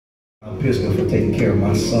Pisgah for taking care of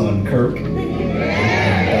my son, Kirk.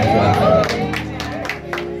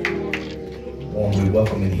 Warmly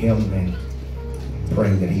welcoming him and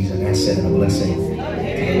praying that he's an asset and a blessing to the life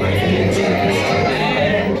and ministry of this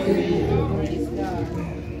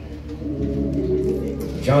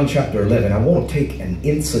church. John chapter 11. I want to take an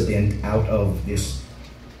incident out of this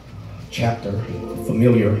chapter,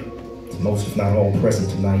 familiar to most, if not all, present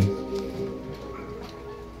tonight,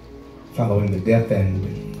 following the death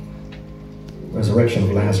and resurrection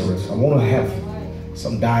of Lazarus. I want to have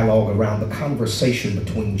some dialogue around the conversation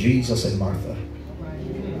between Jesus and Martha.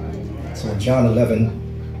 So in John 11,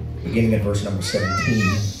 beginning at verse number 17,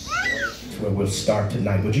 is where we'll start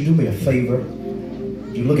tonight. Would you do me a favor?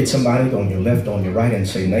 Would you look at somebody on your left, on your right, and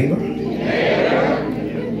say, neighbor?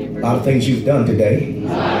 Neighbor. A lot of things you've done today.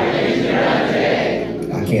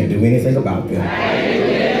 I can't do anything about them.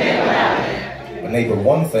 But neighbor,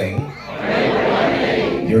 one thing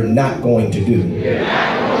you're not going to do.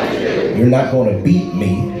 You're not going to beat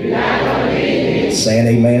me. Saying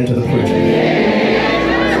amen to the preacher.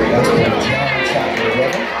 That's John chapter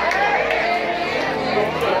 11.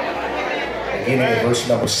 Beginning at verse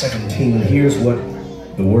number 17, here's what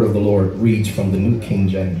the word of the Lord reads from the New King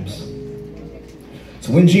James.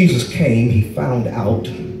 So when Jesus came, he found out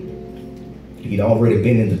he'd already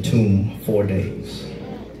been in the tomb 4 days.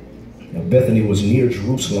 Now Bethany was near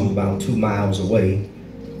Jerusalem, about 2 miles away.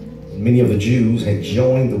 Many of the Jews had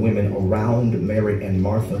joined the women around Mary and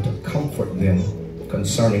Martha to comfort them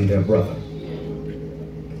concerning their brother.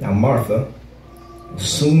 Now Martha, as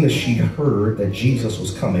soon as she heard that Jesus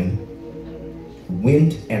was coming,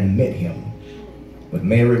 went and met him. But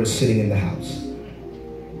Mary was sitting in the house.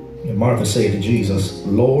 And Martha said to Jesus,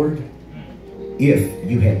 Lord, if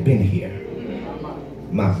you had been here,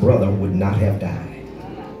 my brother would not have died.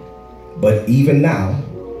 But even now,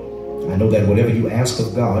 I know that whatever you ask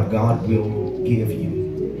of God, God will give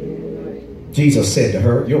you. Jesus said to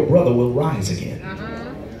her, your brother will rise again.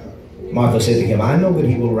 Martha said to him, I know that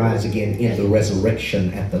he will rise again in the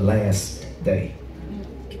resurrection at the last day.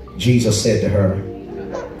 Jesus said to her,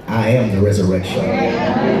 I am the resurrection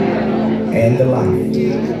and the life.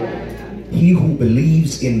 He who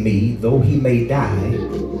believes in me, though he may die,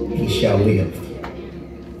 he shall live.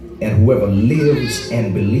 And whoever lives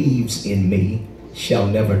and believes in me shall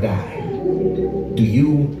never die. Do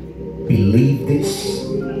you believe this?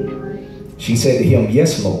 She said to him,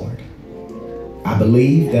 yes, Lord. I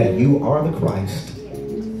believe that you are the Christ,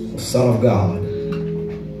 the Son of God,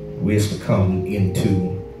 who is to come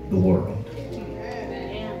into the world.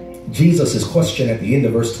 Jesus' question at the end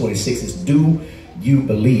of verse 26 is, do you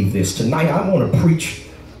believe this? Tonight I want to preach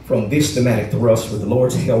from this thematic thrust with the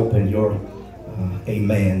Lord's help and your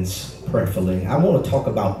amens prayerfully. I want to talk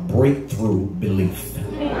about breakthrough belief. You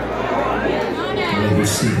may be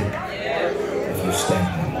seated if you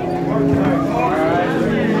stand.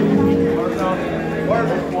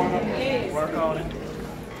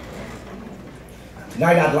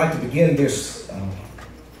 Tonight I'd like to begin this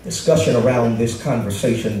discussion around this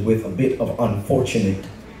conversation with a bit of unfortunate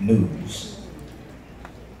news.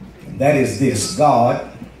 And that is this: God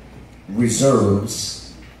reserves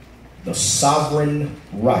the sovereign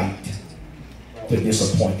right to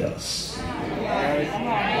disappoint us.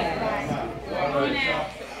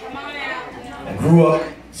 I grew up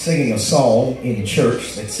singing a song in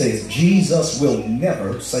church that says, Jesus will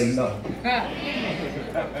never say no.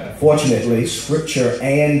 Fortunately, scripture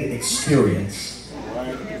and experience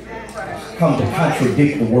come to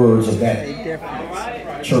contradict the words of that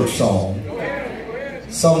church song.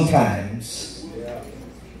 Sometimes,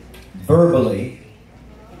 verbally,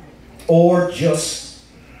 or just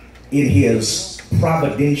in his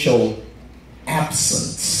providential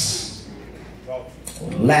absence,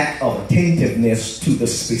 lack of attentiveness to the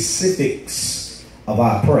specifics of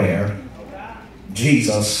our prayer,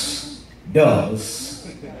 Jesus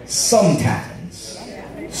does sometimes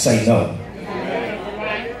say no.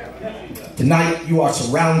 Tonight you are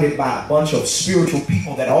surrounded by a bunch of spiritual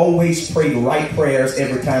people that always pray the right prayers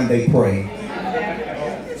every time they pray.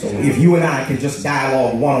 So if you and I can just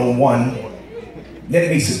dialogue one-on-one, let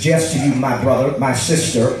me suggest to you, my brother, my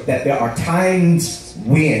sister, that there are times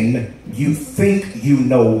when you think you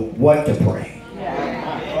know what to pray,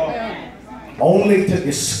 only to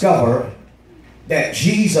discover that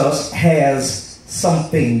Jesus has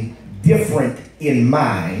something different in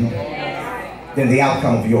mind than the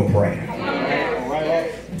outcome of your prayer.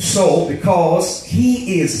 So, because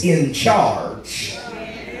he is in charge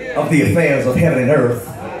of the affairs of heaven and earth,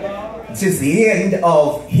 since the end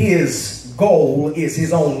of his goal is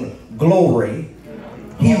his own glory,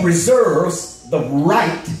 he reserves the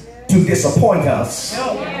right to disappoint us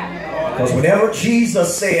Because whenever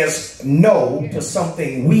Jesus says no to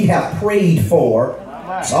something we have prayed for,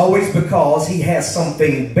 it's always because he has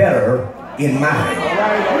something better in mind.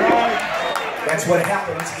 That's what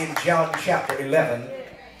happens in John chapter 11.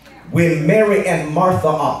 When Mary and Martha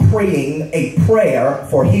are praying a prayer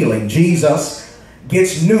for healing, Jesus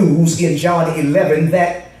gets news in John 11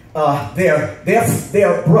 that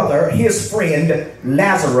their brother, his friend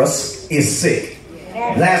Lazarus, is sick.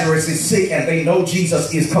 Lazarus is sick, and they know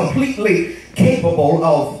Jesus is completely capable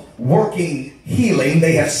of working healing.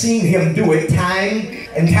 They have seen him do it time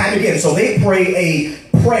and time again. So they pray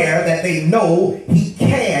a prayer that they know he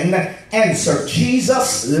can answer.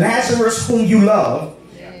 Jesus, Lazarus, whom you love,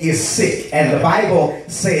 is sick. And the Bible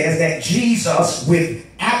says that Jesus, with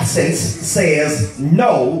absence, says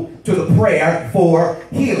no to the prayer for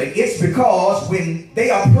healing. It's because when they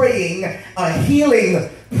are praying a healing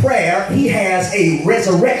prayer, he has a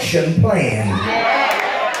resurrection plan.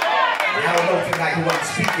 I don't know tonight who I'm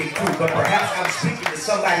speaking to, but perhaps I'm speaking to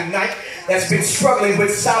somebody tonight that's been struggling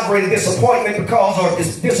with sovereign disappointment or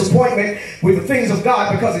disappointment with the things of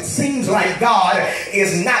God, because it seems like God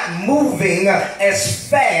is not moving as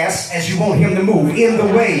fast as you want him to move, in the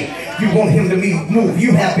way you want him to move.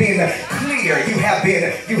 You have been clear. You have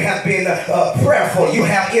been prayerful. You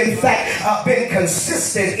have, in fact, been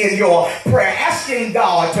consistent in your prayer, asking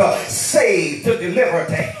God to save, to deliver,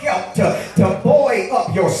 to help, to buoy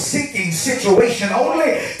up your sinking situation,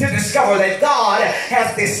 only to discover that God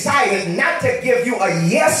has decided not to give you a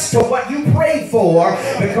yes to what you prayed for,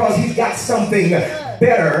 because he's got something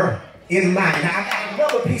better in mind. Now, I got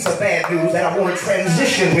another piece of bad news that I want to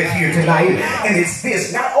transition with you tonight, and it's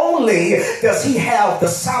this. Not only does he have the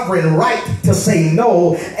sovereign right to say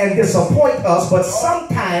no and disappoint us, but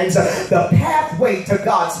sometimes the pathway to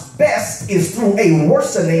God's best is through a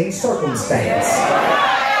worsening circumstance.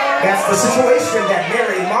 That's the situation that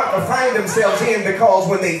Mary and Martha find themselves in, because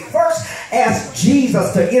when they first asked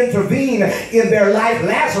Jesus to intervene in their life,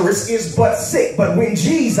 Lazarus is but sick. But when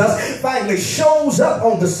Jesus finally shows up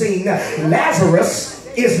on the scene, Lazarus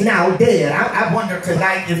is now dead. I wonder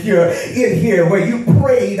tonight if you're in here where you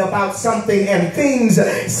prayed about something and things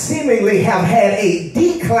seemingly have had a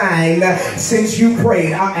decline since you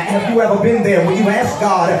prayed. Have you ever been there when you asked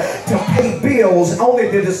God to pay bills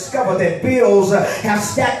only to discover that bills have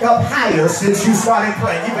stacked up higher since you started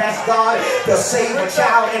praying? You've asked God to save a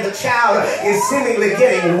child and the child is seemingly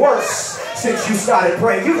getting worse since you started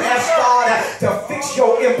praying. You asked God to fix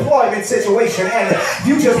your employment situation and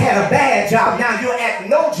you just had a bad job. Now you're at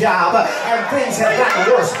no job and things have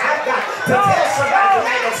gotten worse. I've got to tell somebody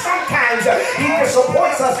tonight that sometimes he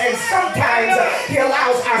disappoints us and sometimes he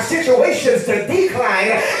allows our situations to decline,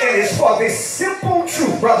 and it's for this simple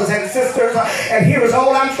truth, brothers and sisters. And here is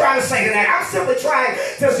all I'm trying to say tonight. I'm simply trying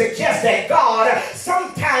to suggest that God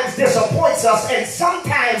sometimes disappoints us and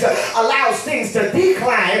sometimes allows things to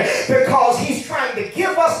decline because he's trying to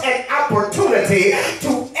give us an opportunity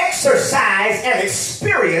to exercise and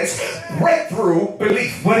experience breakthrough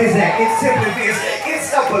belief. What is that? It's simply this.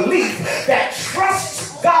 It's a belief that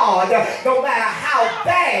trusts God no matter how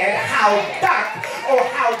bad, how dark, or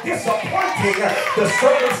how disappointing the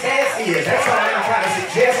circumstance is. That's what I'm trying to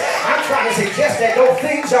suggest. I'm trying to suggest that though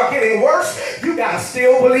things are getting worse, you gotta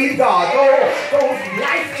still believe God. Though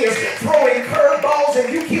life is throwing curveballs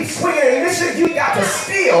and you keep swinging and missing, you got to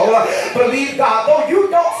still believe God. Though you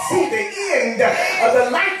don't see the end of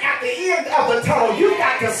the light at the end of the tunnel, you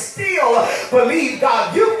got to still believe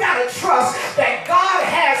God. You got to trust that God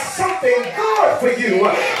has something good for you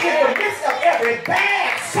in the midst of every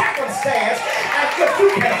bad circumstance. And if you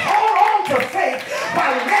can hold on to faith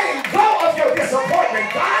by letting go of your disappointment,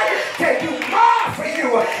 God can do more for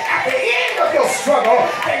you at the end of your struggle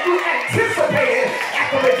than you anticipated at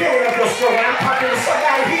the beginning of your struggle. I'm talking to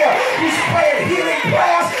somebody here who's praying healing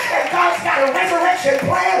prayers, and God's got a resurrection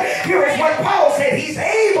plan. Here is what Paul said he's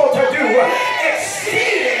able to do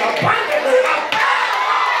exceeding abundantly above.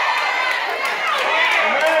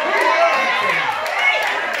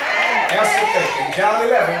 That's the thing. In John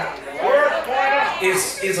 11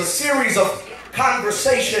 is a series of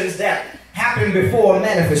conversations that happen before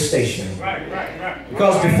manifestation.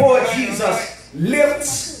 Because before Jesus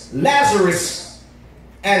lifts Lazarus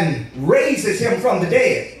and raises him from the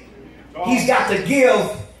dead, he's got to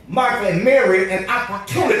give Martha and Mary an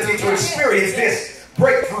opportunity to experience this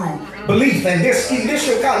breakthrough belief. And this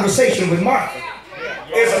initial conversation with Martha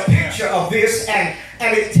is a picture of this, and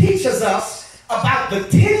it teaches us about the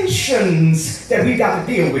tensions that we got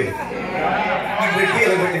to deal with. we're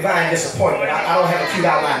dealing with divine disappointment. I don't have a cute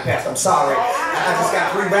outline, Pastor. I'm sorry. I just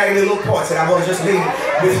got 3 raggedy little points that I want to just leave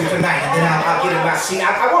with you tonight, and then I'll get in my seat.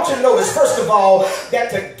 I want you to notice, first of all, that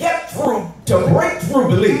to break through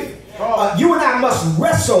belief, you and I must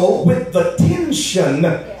wrestle with the tension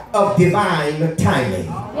of divine timing.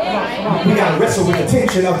 We got to wrestle with the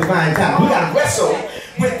tension of divine timing. We got to wrestle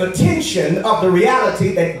with the tension of the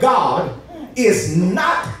reality that God is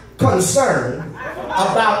not concerned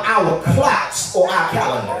about our clocks or our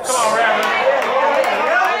calendars.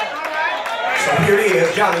 So here it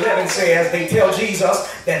is. John 11 says, they tell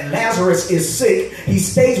Jesus that Lazarus is sick. He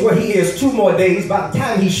stays where he is 2 more days. By the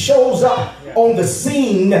time he shows up on the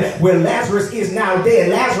scene where Lazarus is now dead,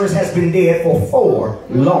 Lazarus has been dead for 4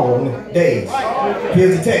 long days.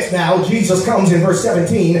 Here's the text now. Jesus comes in verse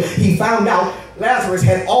 17. He found out Lazarus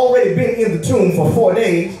had already been in the tomb for 4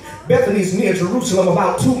 days. Bethany's near Jerusalem,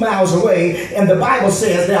 about 2 miles away, and the Bible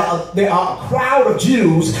says there are a crowd of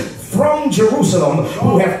Jews from Jerusalem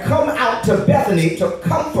who have come out to Bethany to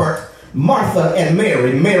comfort Martha and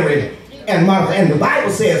Mary. Mary and Martha. And the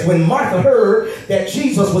Bible says when Martha heard that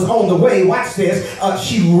Jesus was on the way, watch this,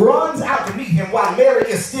 she runs out to meet him while Mary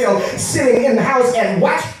is still sitting in the house. And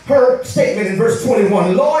watch her statement in verse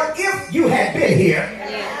 21. Lord, if you had been here,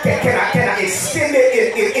 can I extend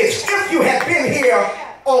it? It's if you had been here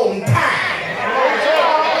on time,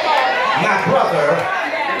 my brother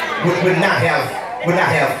would not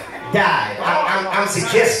have died. I'm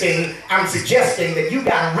suggesting that you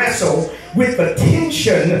got to wrestle with the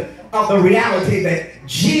tension of the reality that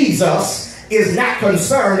Jesus is not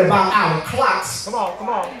concerned about our clocks or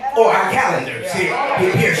our calendars.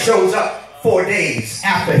 Here shows up 4 days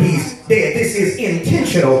after he's dead. This is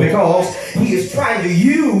intentional because he is trying to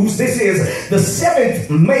use, this is the 7th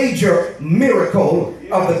major miracle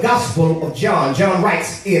of the Gospel of John. John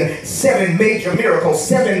writes in 7 major miracles,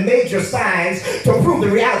 7 major signs to prove the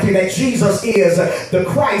reality that Jesus is the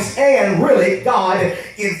Christ and really God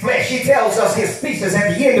in flesh. He tells us his thesis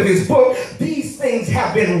at the end of his book. These things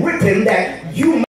have been written that you